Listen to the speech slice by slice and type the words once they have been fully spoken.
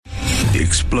The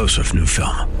explosive new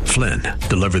film, Flynn,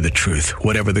 deliver the truth,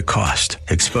 whatever the cost,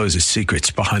 exposes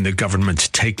secrets behind the government's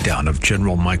takedown of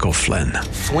General Michael Flynn.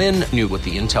 Flynn knew what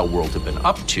the intel world had been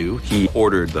up to. He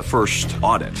ordered the first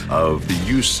audit of the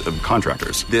use of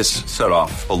contractors. This set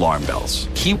off alarm bells.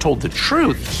 He told the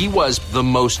truth. He was the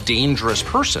most dangerous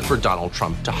person for Donald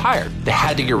Trump to hire. They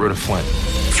had to get rid of Flynn.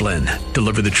 Flynn,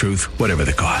 deliver the truth, whatever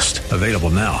the cost. Available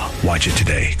now. Watch it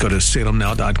today. Go to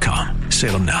salemnow.com.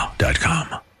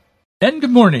 salemnow.com. And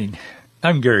good morning.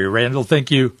 I'm Gary Randall.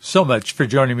 Thank you so much for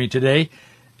joining me today.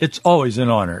 It's always an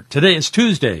honor. Today is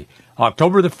Tuesday,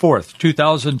 October the 4th,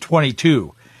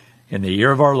 2022, in the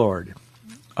year of our Lord.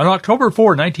 On October 4,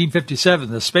 1957,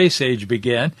 the space age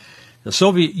began. The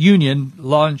Soviet Union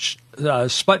launched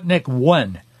Sputnik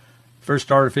 1,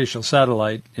 first artificial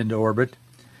satellite into orbit.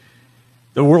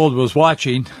 The world was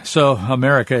watching, so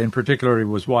America in particular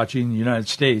was watching, the United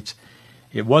States.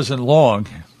 It wasn't long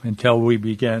until we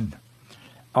began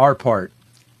our part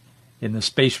in the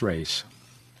space race.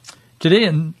 Today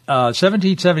in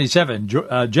 1777,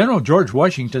 General George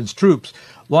Washington's troops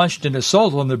launched an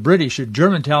assault on the British at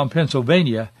Germantown,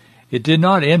 Pennsylvania. It did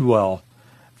not end well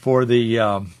for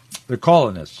the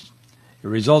colonists. It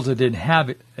resulted in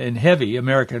heavy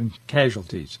American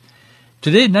casualties.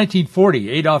 Today in 1940,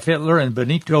 Adolf Hitler and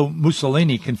Benito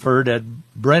Mussolini conferred at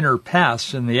Brenner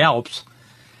Pass in the Alps.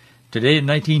 Today in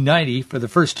 1990, for the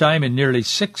first time in nearly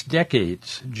 6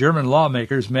 decades, German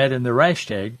lawmakers met in the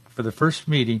Reichstag for the first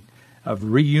meeting of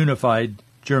reunified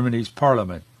Germany's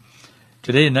parliament.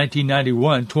 Today in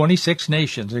 1991, 26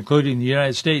 nations, including the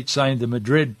United States, signed the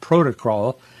Madrid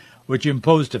Protocol, which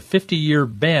imposed a 50-year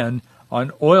ban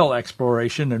on oil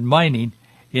exploration and mining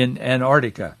in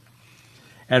Antarctica.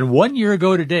 And 1 year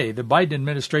ago today, the Biden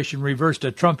administration reversed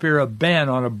a Trump-era ban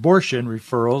on abortion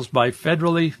referrals by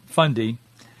federally funding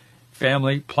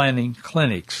family planning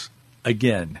clinics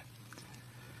again.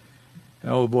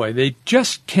 Oh boy, they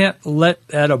just can't let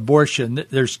that abortion.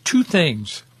 There's two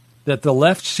things that the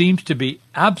left seems to be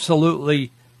absolutely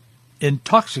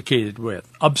intoxicated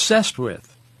with, obsessed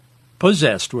with,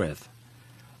 possessed with.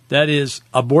 That is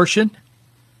abortion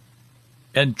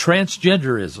and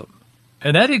transgenderism.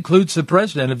 And that includes the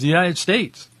President of the United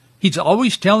States. He's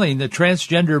always telling the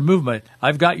transgender movement,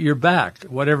 I've got your back,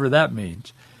 whatever that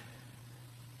means.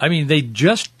 I mean, they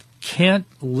just can't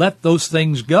let those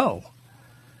things go.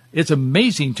 It's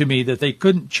amazing to me that they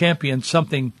couldn't champion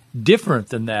something different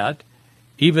than that,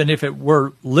 even if it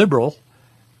were liberal,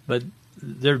 but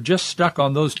they're just stuck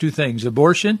on those two things,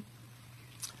 abortion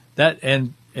that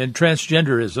and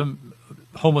transgenderism,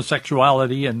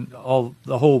 homosexuality, and all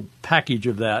the whole package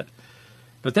of that.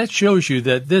 But that shows you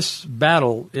that this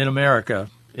battle in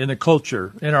America, in the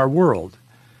culture, in our world,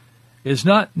 is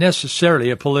not necessarily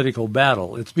a political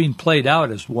battle. It's being played out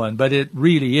as one, but it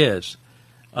really is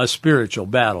a spiritual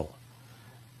battle.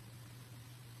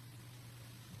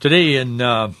 Today,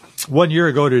 1 year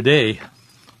ago today,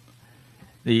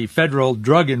 the Federal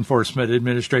Drug Enforcement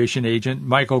Administration agent,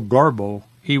 Michael Garbo,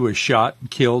 he was shot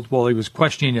and killed while he was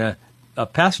questioning a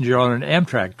passenger on an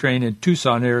Amtrak train in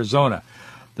Tucson, Arizona.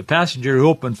 The passenger who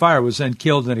opened fire was then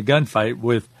killed in a gunfight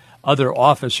with other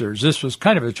officers. This was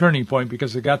kind of a turning point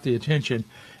because it got the attention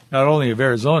not only of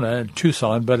Arizona and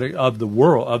Tucson, but of the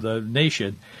world, of the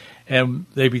nation. And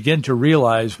they begin to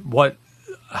realize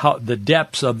how the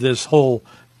depths of this whole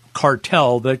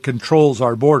cartel that controls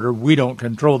our border. We don't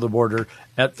control the border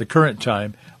at the current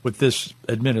time with this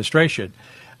administration,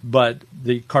 but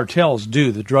the cartels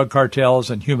do, the drug cartels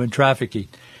and human trafficking.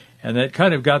 And that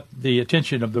kind of got the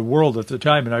attention of the world at the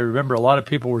time. And I remember a lot of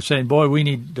people were saying, boy, we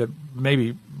need to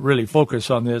maybe really focus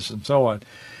on this and so on.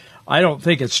 I don't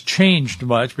think it's changed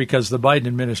much because the Biden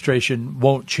administration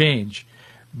won't change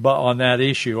on that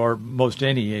issue, or most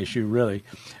any issue, really.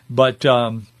 But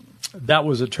that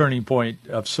was a turning point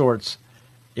of sorts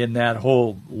in that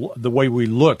whole, the way we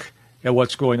look at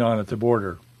what's going on at the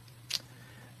border.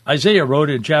 Isaiah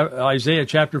wrote in Isaiah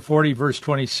chapter 40, verse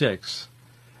 26,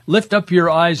 "Lift up your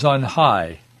eyes on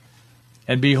high,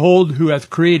 and behold who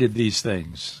hath created these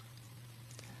things."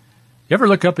 You ever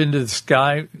look up into the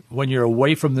sky when you're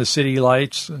away from the city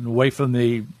lights and away from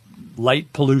the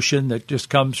light pollution that just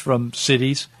comes from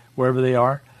cities, wherever they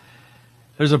are?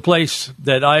 There's a place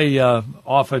that I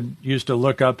often used to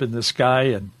look up in the sky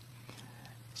and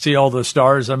see all the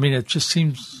stars. I mean, it just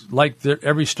seems like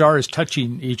every star is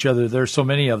touching each other. There's so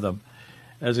many of them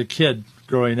as a kid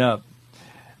growing up.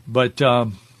 But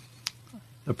the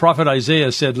prophet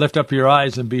Isaiah said, "Lift up your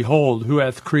eyes and behold who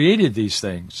hath created these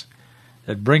things,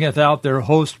 that bringeth out their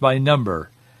host by number.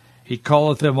 He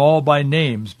calleth them all by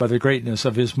names by the greatness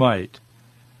of his might.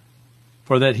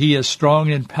 For that he is strong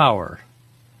in power,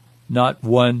 not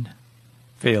one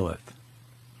faileth.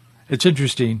 It's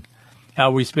interesting how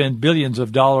we spend billions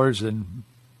of dollars and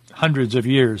hundreds of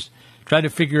years trying to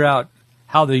figure out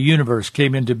how the universe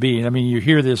came into being. I mean, you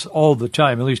hear this all the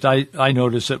time. At least I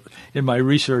notice it in my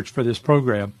research for this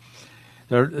program.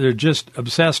 They're just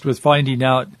obsessed with finding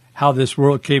out how this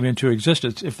world came into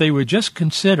existence. If they would just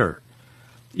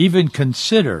even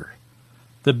consider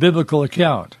the biblical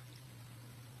account.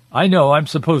 I know I'm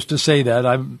supposed to say that.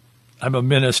 I'm a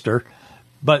minister,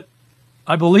 but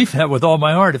I believe that with all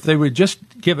my heart. If they would just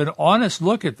give an honest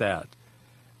look at that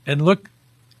and look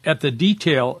at the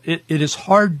detail, it is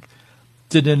hard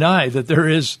to deny that there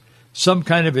is some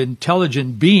kind of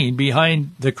intelligent being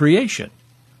behind the creation.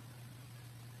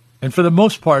 And for the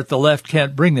most part, the left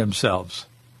can't bring themselves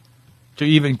to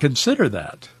even consider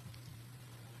that.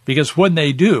 Because when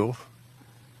they do,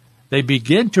 they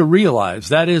begin to realize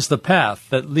that is the path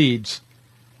that leads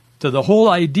to the whole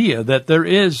idea that there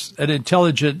is an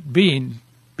intelligent being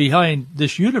behind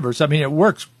this universe. I mean, it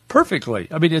works perfectly.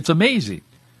 I mean, it's amazing.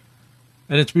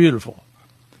 And it's beautiful.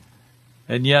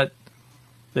 And yet,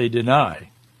 they deny.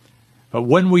 But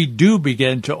when we do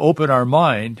begin to open our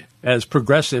mind, as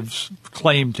progressives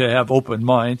claim to have open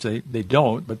minds, they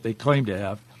don't, but they claim to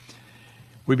have,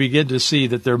 we begin to see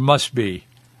that there must be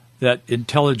that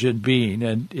intelligent being,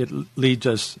 and it leads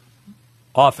us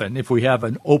often, if we have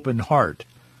an open heart,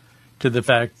 to the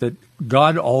fact that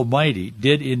God Almighty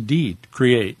did indeed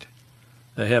create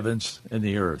the heavens and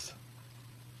the earth.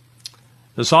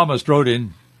 The psalmist wrote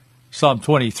in Psalm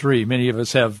 23, many of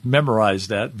us have memorized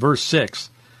that, verse 6,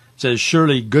 says,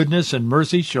 "Surely goodness and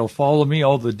mercy shall follow me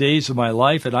all the days of my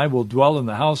life, and I will dwell in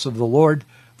the house of the Lord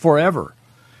forever."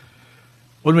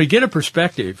 When we get a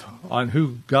perspective on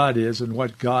who God is and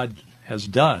what God has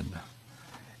done,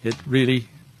 it really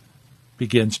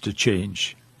begins to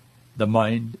change the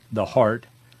mind, the heart.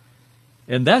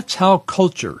 And that's how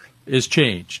culture is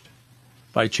changed,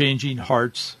 by changing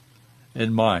hearts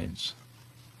and minds.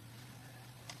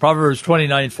 Proverbs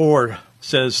 29:4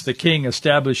 says, "The king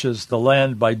establishes the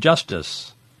land by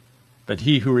justice, but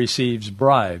he who receives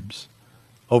bribes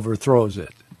overthrows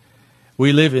it."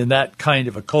 We live in that kind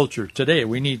of a culture today.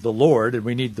 We need the Lord, and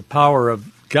we need the power of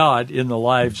God in the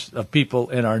lives of people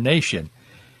in our nation.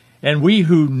 And we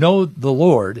who know the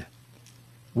Lord,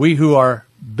 we who are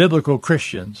biblical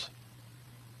Christians,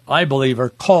 I believe are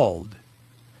called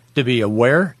to be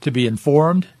aware, to be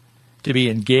informed, to be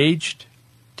engaged,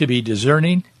 to be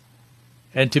discerning,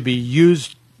 and to be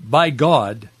used by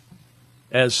God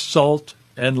as salt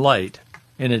and light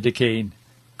in a decaying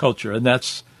culture. And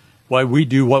that's why we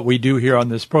do what we do here on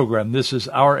this program. This is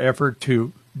our effort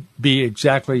to be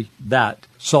exactly that,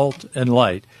 salt and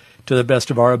light, to the best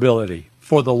of our ability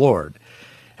for the Lord.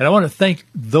 And I want to thank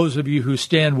those of you who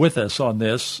stand with us on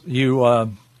this.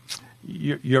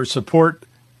 Your support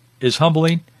is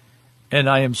humbling, and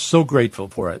I am so grateful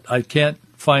for it. I can't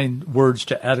find words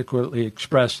to adequately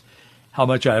express how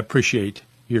much I appreciate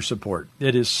your support.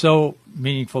 It is so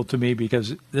meaningful to me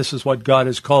because this is what God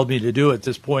has called me to do at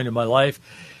this point in my life.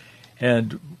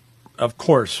 And, of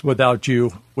course, without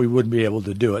you, we wouldn't be able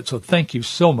to do it. So thank you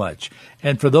so much.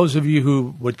 And for those of you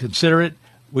who would consider it,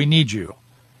 we need you.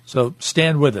 So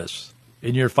stand with us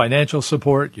in your financial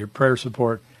support, your prayer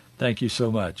support. Thank you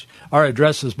so much. Our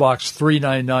address is Box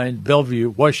 399, Bellevue,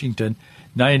 Washington,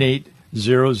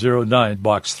 98009.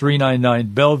 Box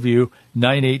 399, Bellevue,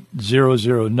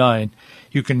 98009.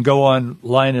 You can go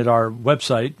online at our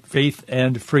website, Faith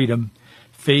and Freedom,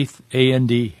 Faith,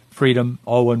 A-N-D, Freedom,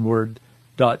 all one word,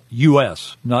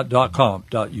 .us, not .com,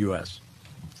 .us.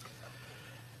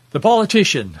 The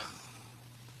politician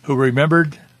who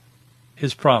remembered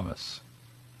his promise.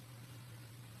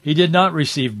 He did not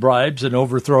receive bribes and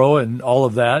overthrow and all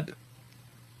of that,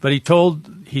 but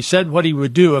he said what he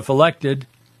would do if elected,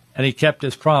 and he kept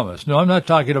his promise. No, I'm not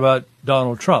talking about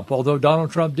Donald Trump, although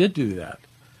Donald Trump did do that.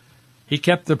 He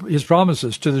kept his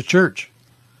promises to the church.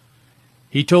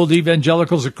 He told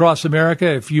evangelicals across America,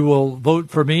 if you will vote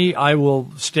for me, I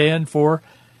will stand for.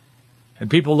 And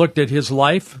people looked at his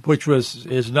life, which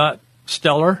is not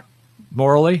stellar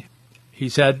morally.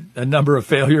 He's had a number of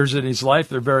failures in his life.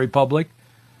 They're very public.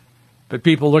 But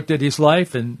people looked at his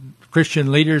life, and Christian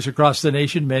leaders across the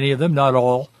nation, many of them, not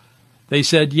all, they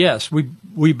said, yes,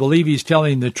 we believe he's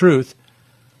telling the truth.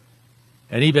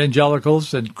 And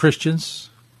evangelicals and Christians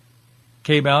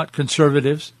came out,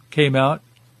 conservatives came out,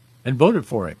 and voted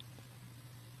for him.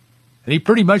 And he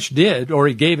pretty much did, or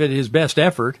he gave it his best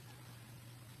effort,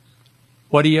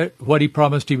 what he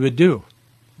promised he would do.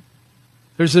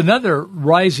 There's another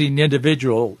rising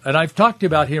individual, and I've talked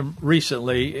about him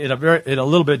recently in a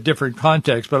little bit different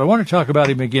context, but I want to talk about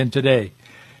him again today.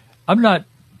 I'm not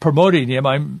promoting him.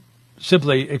 I'm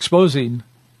simply exposing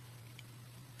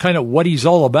kind of what he's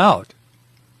all about.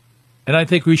 And I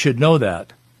think we should know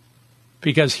that,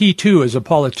 because he too is a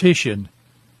politician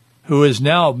who is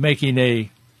now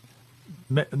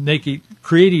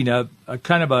creating a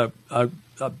kind of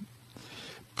a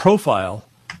profile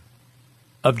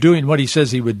of doing what he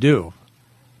says he would do.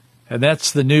 And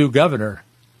that's the new governor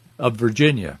of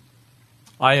Virginia.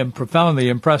 I am profoundly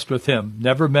impressed with him.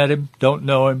 Never met him, don't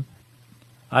know him.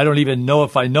 I don't even know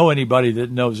if I know anybody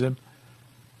that knows him,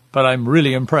 but I'm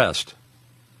really impressed.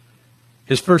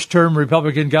 His first-term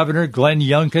Republican governor, Glenn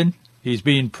Youngkin, he's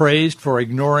being praised for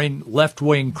ignoring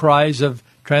left-wing cries of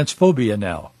transphobia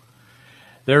now.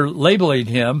 They're labeling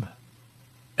him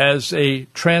as a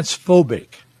transphobic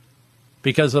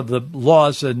because of the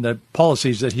laws and the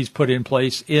policies that he's put in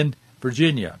place in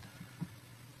Virginia.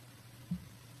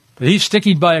 But he's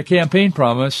sticking by a campaign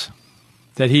promise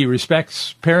that he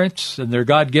respects parents and their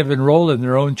God-given role in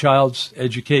their own child's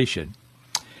education.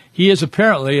 He is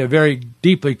apparently a very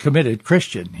deeply committed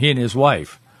Christian, he and his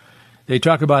wife. They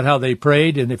talk about how they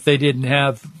prayed, and if they didn't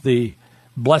have the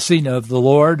blessing of the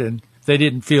Lord and if they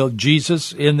didn't feel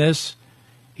Jesus in this,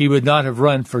 he would not have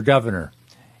run for governor.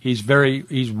 He's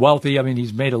wealthy. I mean,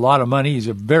 he's made a lot of money. He's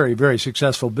a very, very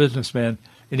successful businessman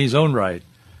in his own right.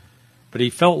 But he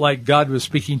felt like God was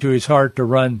speaking to his heart to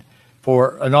run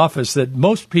for an office that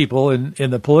most people in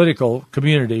the political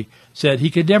community said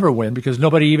he could never win because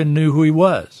nobody even knew who he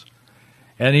was.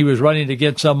 And he was running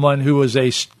against someone who was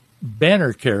a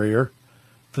banner carrier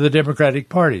for the Democratic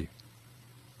Party.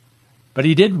 But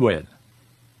he did win.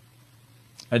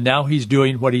 And now he's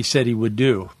doing what he said he would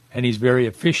do, and he's very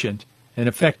efficient and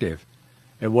effective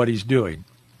at what he's doing.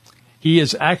 He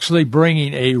is actually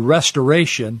bringing a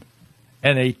restoration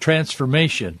and a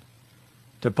transformation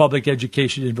to public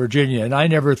education in Virginia, and I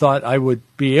never thought I would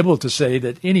be able to say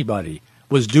that anybody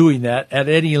was doing that at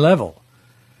any level,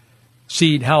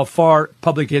 seeing how far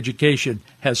public education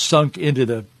has sunk into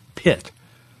the pit.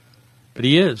 But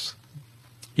he is.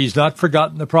 He's not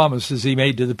forgotten the promises he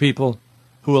made to the people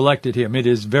who elected him. It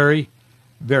is very,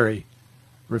 very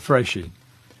refreshing.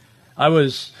 I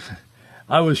was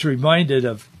reminded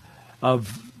of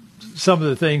some of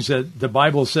the things that the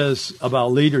Bible says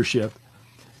about leadership.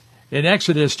 In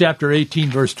Exodus chapter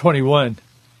 18, verse 21,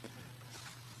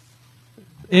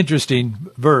 interesting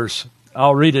verse.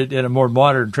 I'll read it in a more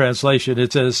modern translation.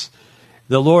 It says,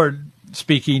 the Lord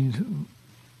speaking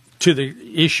to the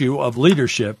issue of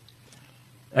leadership,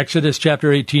 Exodus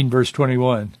chapter 18, verse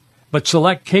 21, but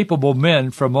select capable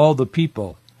men from all the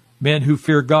people, men who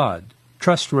fear God,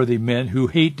 trustworthy men who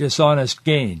hate dishonest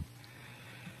gain.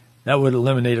 That would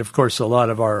eliminate, of course, a lot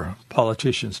of our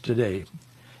politicians today.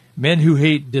 Men who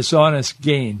hate dishonest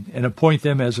gain, and appoint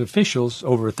them as officials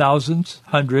over thousands,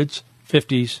 hundreds,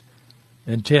 fifties,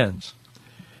 and tens.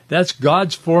 That's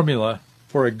God's formula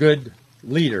for a good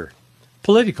leader,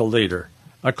 political leader,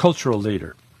 a cultural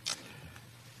leader.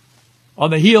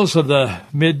 On the heels of the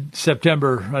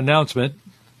mid-September announcement,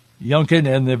 Youngkin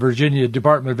and the Virginia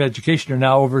Department of Education are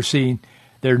now overseeing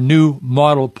their new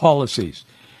model policies.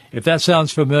 If that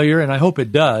sounds familiar, and I hope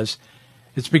it does,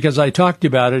 it's because I talked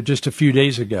about it just a few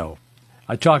days ago.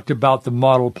 I talked about the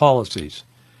model policies.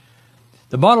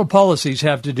 The model policies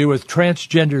have to do with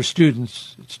transgender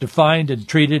students. It's defined and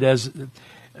treated as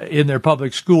in their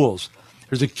public schools.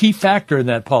 There's a key factor in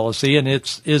that policy, and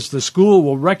is the school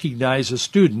will recognize a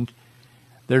student.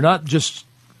 They're not just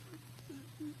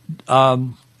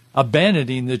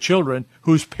abandoning the children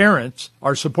whose parents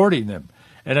are supporting them.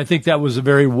 And I think that was a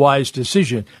very wise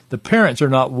decision. The parents are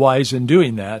not wise in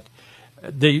doing that.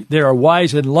 They are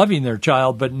wise in loving their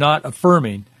child, but not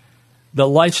affirming the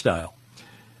lifestyle.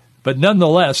 But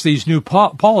nonetheless, these new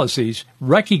policies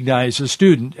recognize a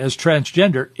student as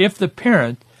transgender if the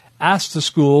parent asks the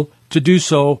school to do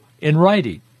so in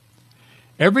writing.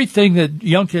 Everything that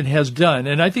Youngkin has done,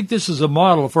 and I think this is a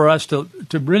model for us to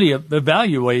really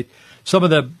evaluate some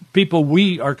of the people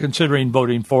we are considering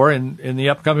voting for in the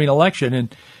upcoming election,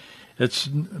 and it's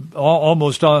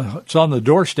almost on the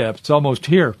doorstep. It's almost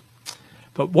here.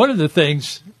 But one of the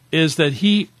things is that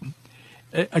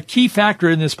a key factor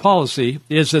in this policy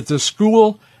is that the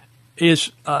school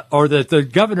is, or that the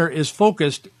governor is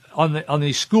focused on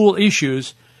the school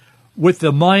issues with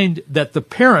the mind that the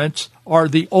parents are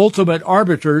the ultimate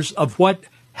arbiters of what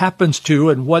happens to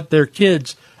and what their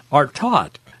kids are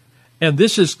taught. And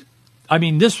this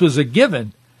was a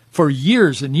given for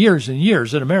years and years and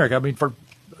years in America. I mean, for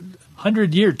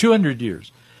 100 years, 200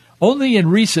 years. Only in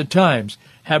recent times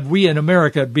have we in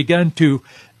America begun to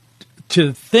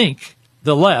think,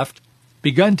 the left,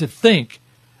 begun to think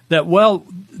that, well,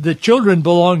 the children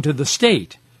belong to the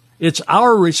state. It's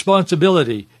our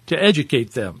responsibility to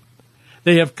educate them.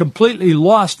 They have completely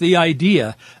lost the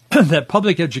idea that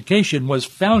public education was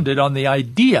founded on the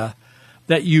idea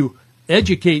that you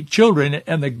educate children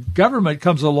and the government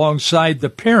comes alongside the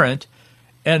parent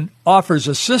and offers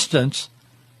assistance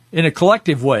in a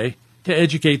collective way to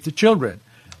educate the children.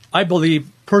 I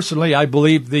believe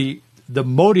the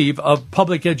motive of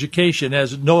public education,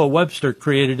 as Noah Webster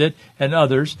created it and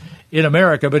others in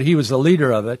America, but he was the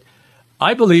leader of it,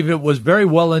 I believe it was very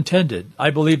well intended. I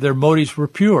believe their motives were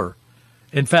pure.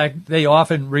 In fact, they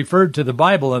often referred to the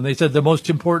Bible, and they said the most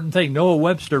important thing, Noah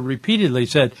Webster repeatedly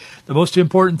said, the most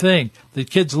important thing that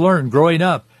kids learn growing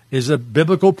up is the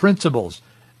biblical principles.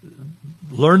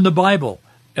 Learn the Bible.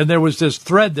 And there was this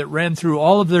thread that ran through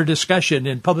all of their discussion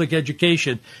in public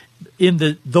education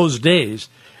in those days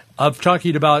of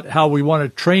talking about how we want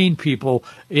to train people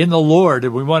in the Lord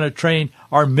and we want to train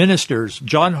our ministers.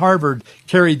 John Harvard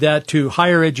carried that to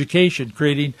higher education,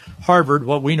 creating Harvard,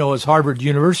 what we know as Harvard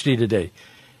University today.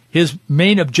 His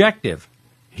main objective,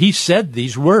 he said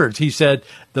these words, he said,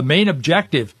 the main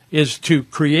objective is to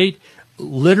create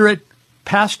literate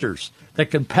pastors that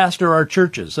can pastor our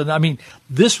churches. And I mean,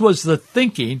 this was the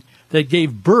thinking that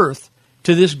gave birth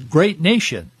to this great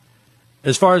nation.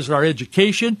 As far as our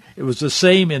education, it was the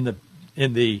same in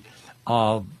the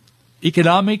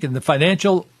economic and the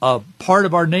financial part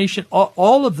of our nation.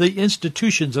 All of the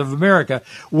institutions of America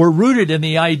were rooted in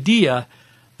the idea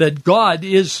that God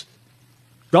is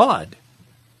God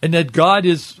and that God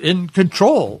is in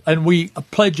control. And we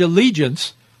pledge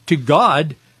allegiance to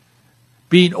God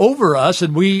being over us,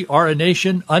 and we are a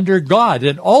nation under God.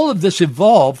 And all of this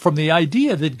evolved from the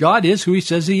idea that God is who he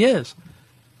says he is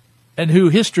and who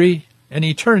history and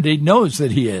eternity knows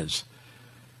that he is.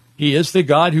 He is the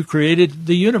God who created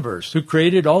the universe, who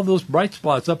created all those bright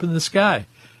spots up in the sky.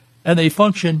 And they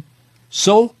function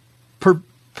so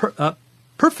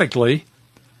perfectly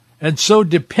and so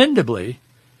dependably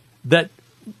that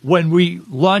when we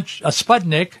launch a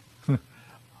Sputnik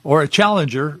or a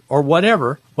Challenger or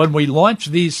whatever, when we launch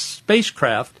these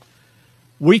spacecraft,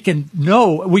 we can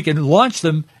launch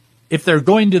them. If they're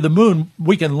going to the moon,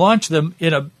 we can launch them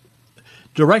in a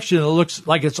direction that looks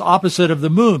like it's opposite of the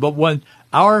moon. But when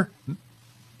our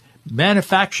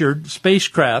manufactured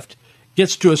spacecraft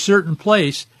gets to a certain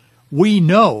place, we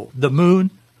know the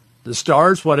moon, the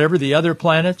stars, whatever, the other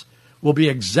planets will be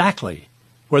exactly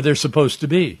where they're supposed to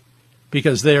be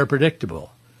because they are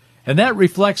predictable. And that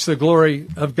reflects the glory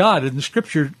of God. And the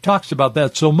Scripture talks about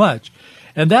that so much.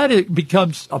 And that it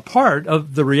becomes a part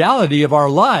of the reality of our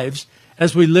lives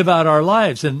as we live out our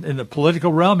lives in the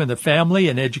political realm, in the family,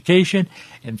 in education,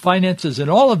 in finances, in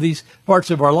all of these parts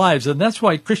of our lives. And that's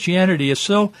why Christianity is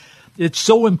so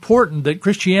important that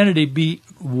Christianity be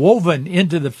woven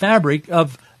into the fabric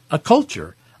of a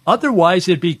culture. Otherwise,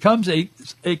 it becomes a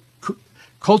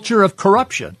culture of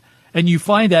corruption. And you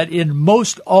find that in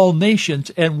most all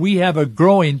nations, and we have a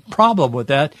growing problem with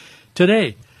that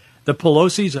today. The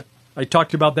Pelosi's, I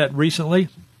talked about that recently.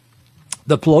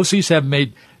 The Pelosi's have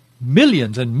made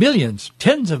millions and millions,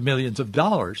 tens of millions of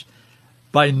dollars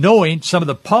by knowing some of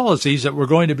the policies that were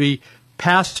going to be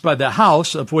passed by the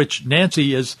House, of which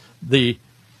Nancy is the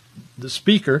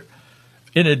speaker,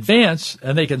 in advance,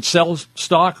 and they can sell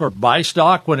stock or buy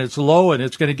stock when it's low and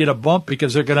it's going to get a bump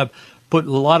because they're going to put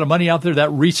a lot of money out there. That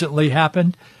recently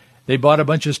happened. They bought a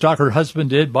bunch of stock. Her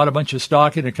husband bought a bunch of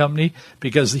stock in a company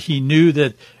because he knew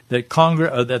that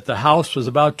Congress, that the House was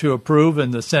about to approve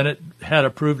and the Senate had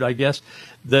approved, I guess,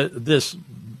 this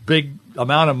big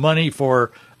amount of money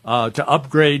for to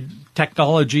upgrade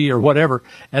technology or whatever.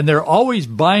 And they're always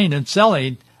buying and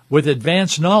selling with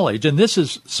advanced knowledge. And this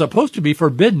is supposed to be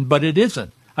forbidden, but it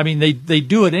isn't. I mean, they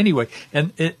do it anyway.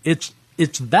 And it's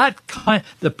that kind.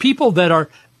 The people that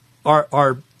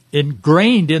are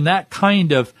ingrained in that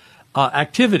kind of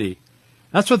activity.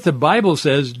 That's what the Bible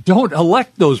says. Don't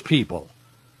elect those people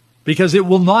because it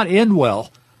will not end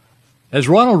well. As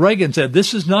Ronald Reagan said,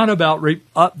 this is not about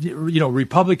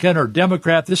Republican or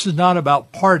Democrat. This is not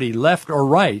about party, left or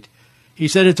right. He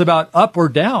said it's about up or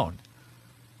down.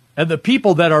 And the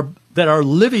people that are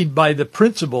living by the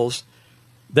principles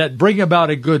that bring about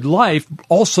a good life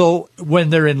also, when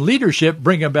they're in leadership,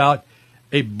 bring about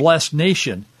a blessed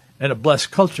nation and a blessed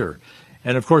culture.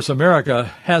 And, of course, America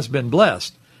has been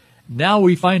blessed. Now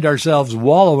we find ourselves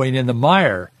wallowing in the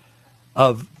mire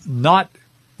of not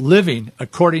living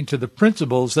according to the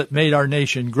principles that made our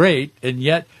nation great, and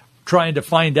yet trying to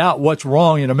find out what's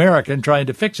wrong in America and trying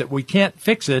to fix it. We can't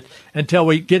fix it until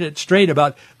we get it straight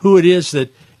about who it is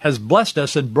that has blessed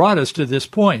us and brought us to this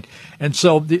point. And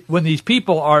so when these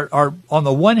people are on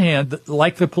the one hand,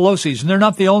 like the Pelosi's, and they're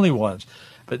not the only ones,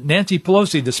 But Nancy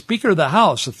Pelosi, the Speaker of the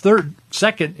House, the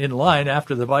second in line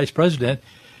after the Vice President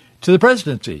to the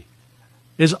presidency,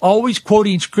 is always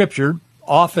quoting Scripture,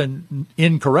 often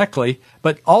incorrectly,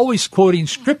 but always quoting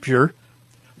Scripture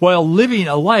while living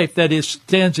a life that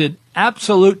stands in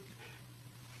absolute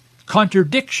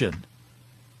contradiction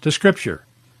to Scripture.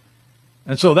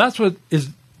 And so that's what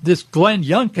is this Glenn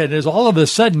Youngkin has all of a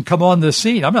sudden come on the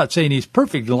scene. I'm not saying he's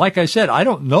perfect. And like I said, I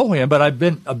don't know him, but I've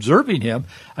been observing him.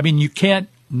 I mean, you can't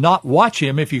not watch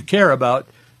him if you care about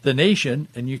the nation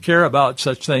and you care about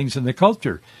such things in the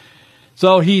culture.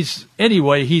 So he's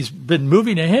been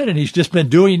moving ahead, and he's just been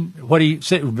doing what he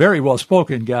said. Very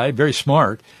well-spoken guy, very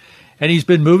smart. And he's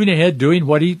been moving ahead doing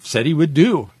what he said he would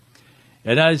do.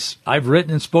 And as I've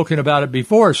written and spoken about it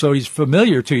before, so he's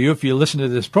familiar to you if you listen to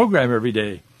this program every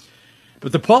day.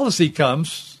 But the policy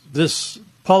comes, this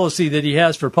policy that he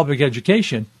has for public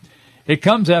education, it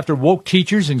comes after woke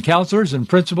teachers and counselors and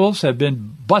principals have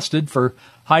been busted for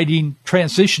hiding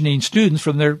transitioning students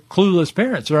from their clueless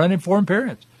parents or uninformed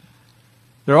parents.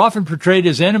 They're often portrayed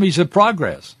as enemies of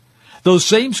progress. Those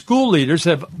same school leaders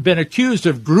have been accused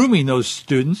of grooming those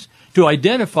students to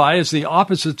identify as the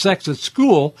opposite sex at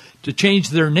school, to change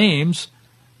their names,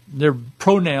 their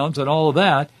pronouns and all of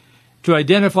that, to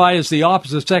identify as the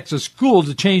opposite sex at school,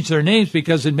 to change their names,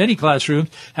 because in many classrooms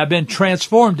have been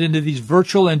transformed into these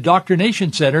virtual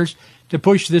indoctrination centers to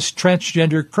push this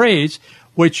transgender craze,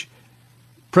 which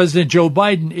President Joe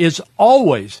Biden is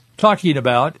always talking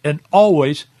about and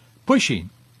always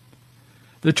pushing.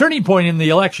 The turning point in the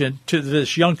election to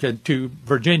this Youngkin to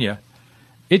Virginia,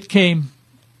 it came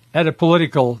at a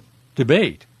political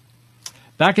debate.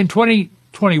 Back in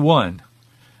 2021,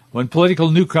 when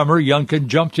political newcomer Youngkin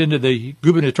jumped into the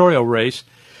gubernatorial race,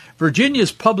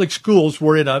 Virginia's public schools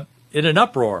were in an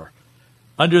uproar.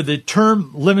 Under the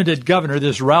term-limited governor,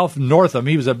 this Ralph Northam,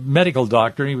 he was a medical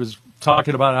doctor, and he was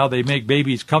talking about how they make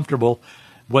babies comfortable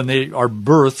when they are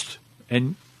birthed,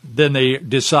 and then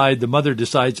the mother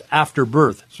decides after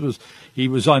birth. He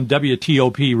was on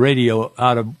WTOP radio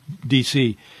out of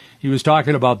D.C. He was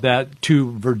talking about that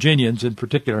to Virginians in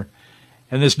particular.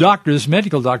 And this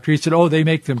medical doctor, he said, they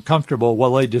make them comfortable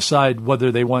while they decide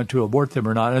whether they want to abort them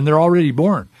or not. And they're already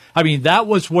born. I mean, that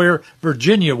was where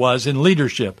Virginia was in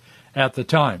leadership at the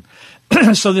time.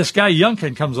 So this guy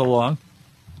Youngkin comes along.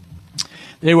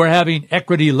 They were having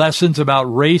equity lessons about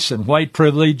race and white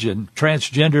privilege and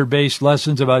transgender-based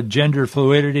lessons about gender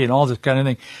fluidity and all this kind of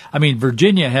thing. I mean,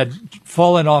 Virginia had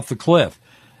fallen off the cliff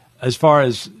as far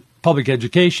as public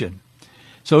education.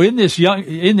 So in this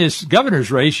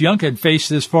governor's race, Youngkin faced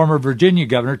this former Virginia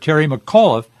governor, Terry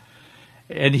McAuliffe,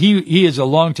 and he is a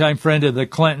longtime friend of the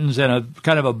Clintons and a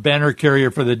kind of a banner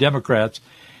carrier for the Democrats.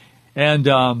 And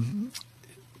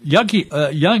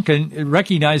Youngkin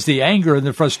recognized the anger and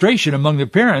the frustration among the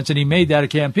parents, and he made that a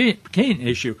campaign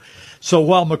issue. So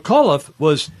while McAuliffe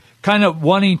was kind of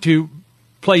wanting to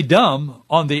play dumb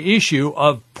on the issue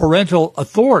of parental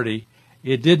authority,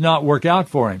 it did not work out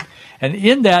for him. And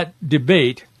in that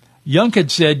debate,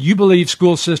 Youngkin said, "You believe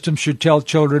school systems should tell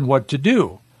children what to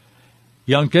do."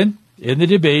 Youngkin, in the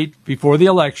debate before the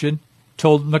election,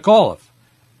 told McAuliffe,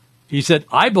 he said,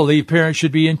 "I believe parents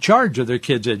should be in charge of their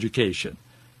kids' education."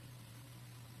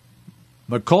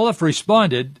 McAuliffe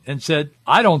responded and said,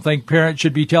 "I don't think parents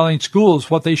should be telling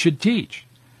schools what they should teach."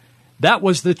 That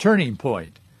was the turning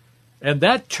point. And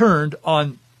that turned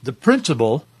on the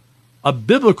principle, a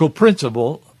biblical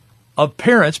principle, of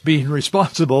parents being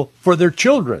responsible for their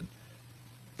children,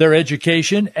 their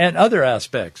education, and other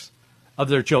aspects of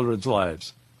their children's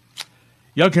lives.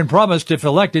 Youngkin promised if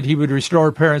elected, he would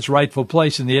restore parents' rightful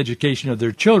place in the education of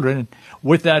their children. And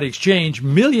with that exchange,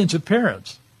 millions of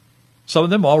parents, some of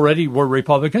them already were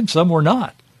Republicans, some were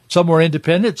not. Some were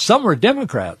independent, some were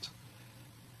Democrats.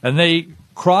 And they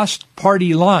crossed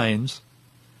party lines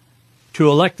to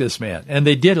elect this man, and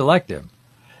they did elect him.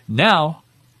 Now,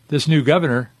 this new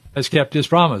governor has kept his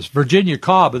promise. Virginia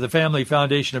Cobb of the Family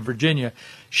Foundation of Virginia,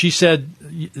 she said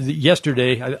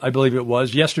yesterday, I believe it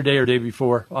was, yesterday or day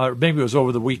before, or maybe it was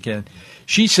over the weekend,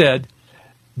 she said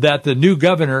that the new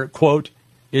governor, quote,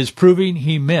 is proving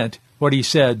he meant what he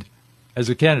said as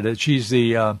a candidate. She's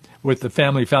with the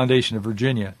Family Foundation of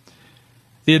Virginia.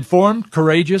 The informed,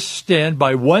 courageous stand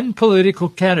by one political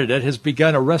candidate has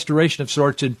begun a restoration of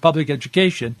sorts in public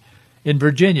education in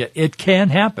Virginia. It can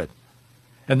happen.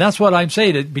 And that's what I'm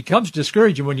saying. It becomes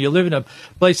discouraging when you live in a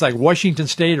place like Washington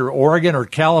State or Oregon or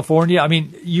California. I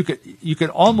mean, you could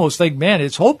almost think, man,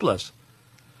 it's hopeless.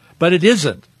 But it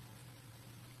isn't.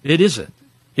 It isn't.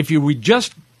 If we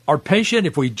just are patient,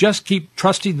 if we just keep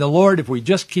trusting the Lord, if we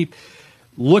just keep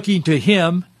looking to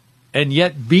Him and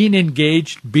yet being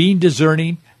engaged, being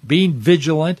discerning, being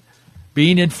vigilant,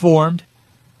 being informed,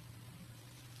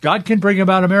 God can bring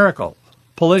about a miracle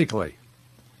politically.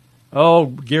 Oh,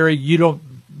 Gary,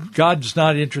 God's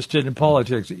not interested in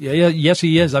politics. Yes,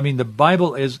 he is. I mean, the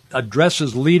Bible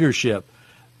addresses leadership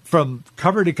from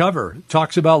cover to cover. It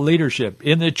talks about leadership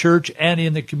in the church and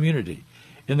in the community,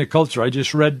 in the culture. I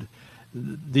just read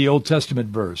the Old Testament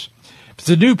verse. It's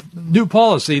a new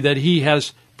policy that he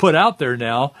has put out there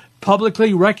now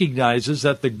publicly recognizes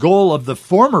that the goal of the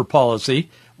former policy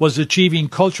was achieving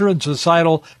cultural and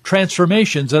societal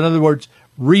transformations. In other words,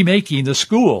 remaking the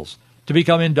schools to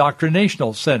become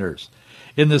indoctrinational centers.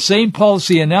 In the same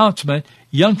policy announcement,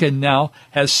 Youngkin now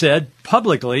has said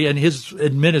publicly, and his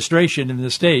administration in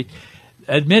the state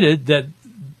admitted that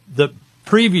the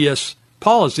previous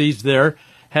policies there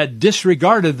had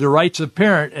disregarded the rights of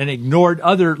parent and ignored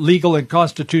other legal and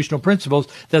constitutional principles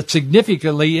that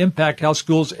significantly impact how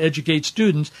schools educate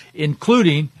students,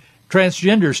 including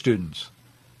transgender students.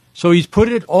 So he's put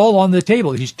it all on the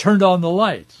table. He's turned on the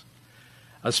lights.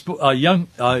 A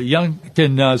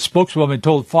Youngkin spokeswoman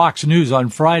told Fox News on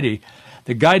Friday,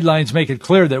 the guidelines make it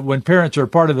clear that when parents are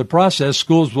part of the process,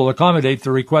 schools will accommodate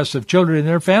the requests of children and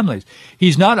their families.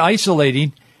 He's not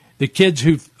isolating the kids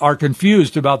who are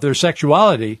confused about their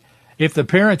sexuality if the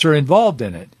parents are involved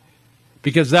in it,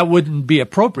 because that wouldn't be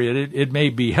appropriate. It may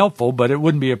be helpful, but it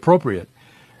wouldn't be appropriate.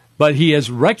 But he is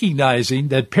recognizing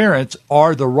that parents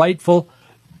are the rightful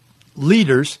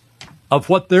leaders of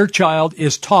what their child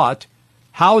is taught,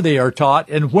 how they are taught,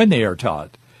 and when they are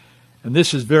taught. And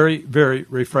this is very, very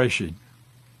refreshing.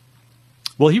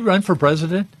 Will he run for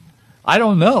president? I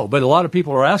don't know, but a lot of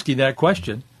people are asking that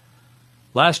question.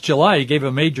 Last July, he gave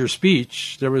a major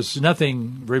speech. There was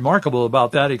nothing remarkable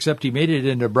about that except he made it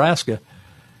in Nebraska.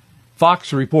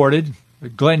 Fox reported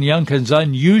Glenn Youngkin's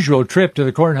unusual trip to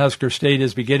the Cornhusker State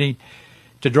is beginning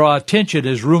to draw attention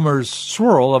as rumors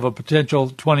swirl of a potential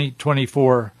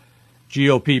 2024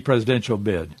 GOP presidential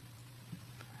bid.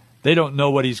 They don't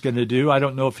know what he's going to do. I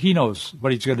don't know if he knows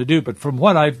what he's going to do, but from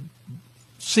what I've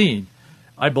seen,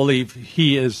 I believe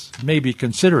he is maybe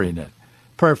considering it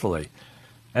prayerfully,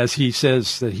 as he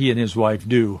says that he and his wife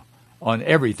do on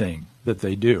everything that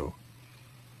they do.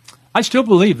 I still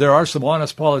believe there are some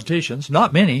honest politicians,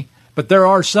 not many, but there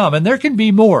are some, and there can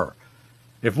be more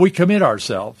if we commit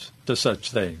ourselves to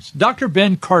such things. Dr.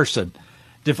 Ben Carson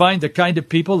defined the kind of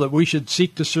people that we should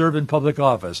seek to serve in public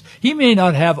office. He may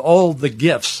not have all the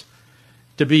gifts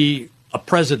to be a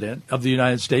president of the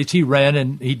United States. He ran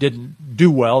and he didn't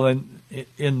do well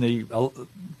in the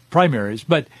primaries,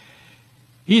 but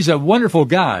he's a wonderful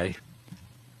guy,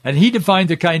 and he defined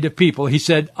the kind of people. He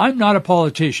said, I'm not a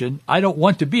politician. I don't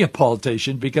want to be a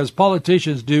politician because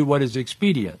politicians do what is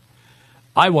expedient.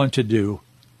 I want to do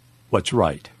what's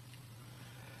right.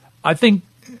 I think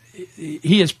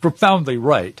he is profoundly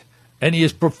right, and he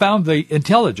is profoundly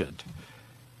intelligent.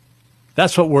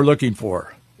 That's what we're looking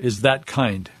for, is that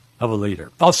kind of a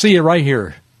leader. I'll see you right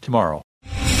here tomorrow.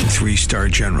 3-star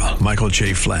General Michael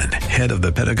J. Flynn, head of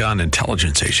the Pentagon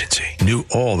Intelligence Agency, knew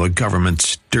all the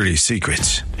government's dirty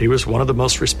secrets. He was one of the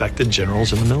most respected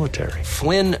generals in the military.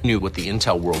 Flynn knew what the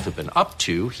intel world had been up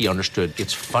to. He understood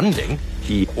its funding.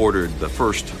 He ordered the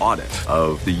first audit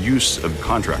of the use of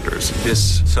contractors.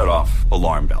 This set off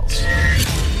alarm bells.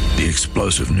 The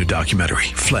explosive new documentary,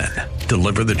 Flynn,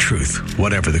 Deliver the Truth,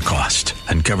 Whatever the Cost,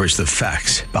 uncovers the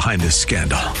facts behind this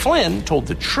scandal. Flynn told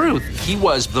the truth. He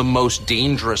was the most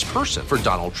dangerous person for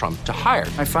Donald Trump to hire.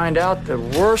 I find out the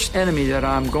worst enemy that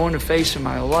I'm going to face in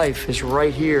my life is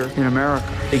right here in America.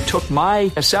 They took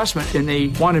my assessment and they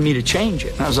wanted me to change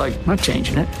it. And I was like, I'm not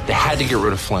changing it. They had to get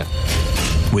rid of Flynn.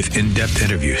 With in-depth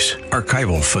interviews,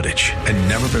 archival footage, and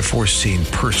never-before-seen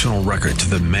personal records of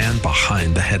the man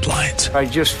behind the headlines. I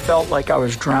just felt like I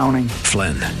was drowning.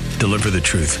 Flynn, Deliver the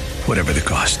Truth, Whatever the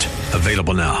Cost.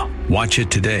 Available now. Watch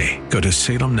it today. Go to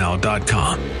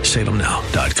salemnow.com.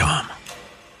 salemnow.com.